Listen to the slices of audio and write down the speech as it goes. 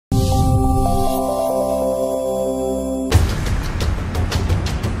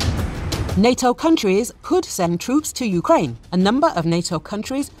NATO countries could send troops to Ukraine. A number of NATO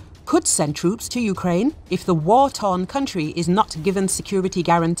countries could send troops to Ukraine if the war-torn country is not given security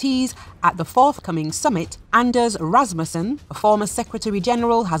guarantees at the forthcoming summit, Anders Rasmussen, a former Secretary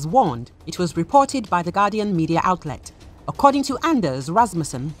General, has warned. It was reported by the Guardian media outlet. According to Anders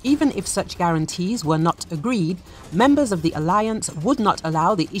Rasmussen, even if such guarantees were not agreed, members of the alliance would not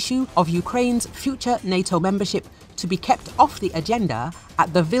allow the issue of Ukraine's future NATO membership to be kept off the agenda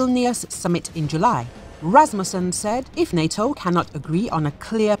at the Vilnius summit in July. Rasmussen said if NATO cannot agree on a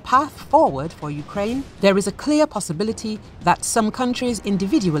clear path forward for Ukraine, there is a clear possibility that some countries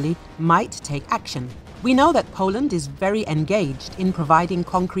individually might take action. We know that Poland is very engaged in providing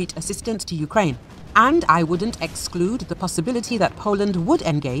concrete assistance to Ukraine, and I wouldn't exclude the possibility that Poland would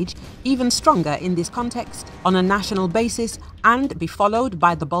engage even stronger in this context on a national basis and be followed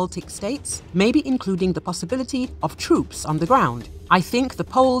by the Baltic states, maybe including the possibility of troops on the ground. I think the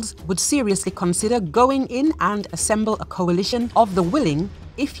Poles would seriously consider going in and assemble a coalition of the willing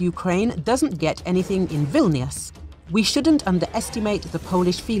if Ukraine doesn't get anything in Vilnius. We shouldn't underestimate the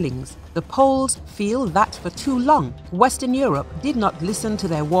Polish feelings. The Poles feel that for too long, Western Europe did not listen to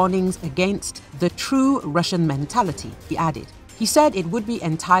their warnings against the true Russian mentality, he added. He said it would be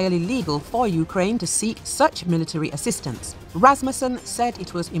entirely legal for Ukraine to seek such military assistance. Rasmussen said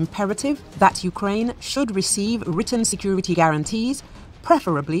it was imperative that Ukraine should receive written security guarantees,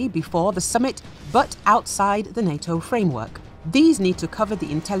 preferably before the summit, but outside the NATO framework. These need to cover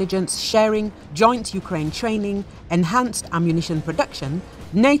the intelligence sharing, joint Ukraine training, enhanced ammunition production,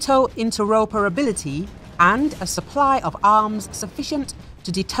 NATO interoperability, and a supply of arms sufficient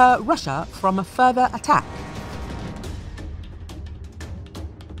to deter Russia from a further attack.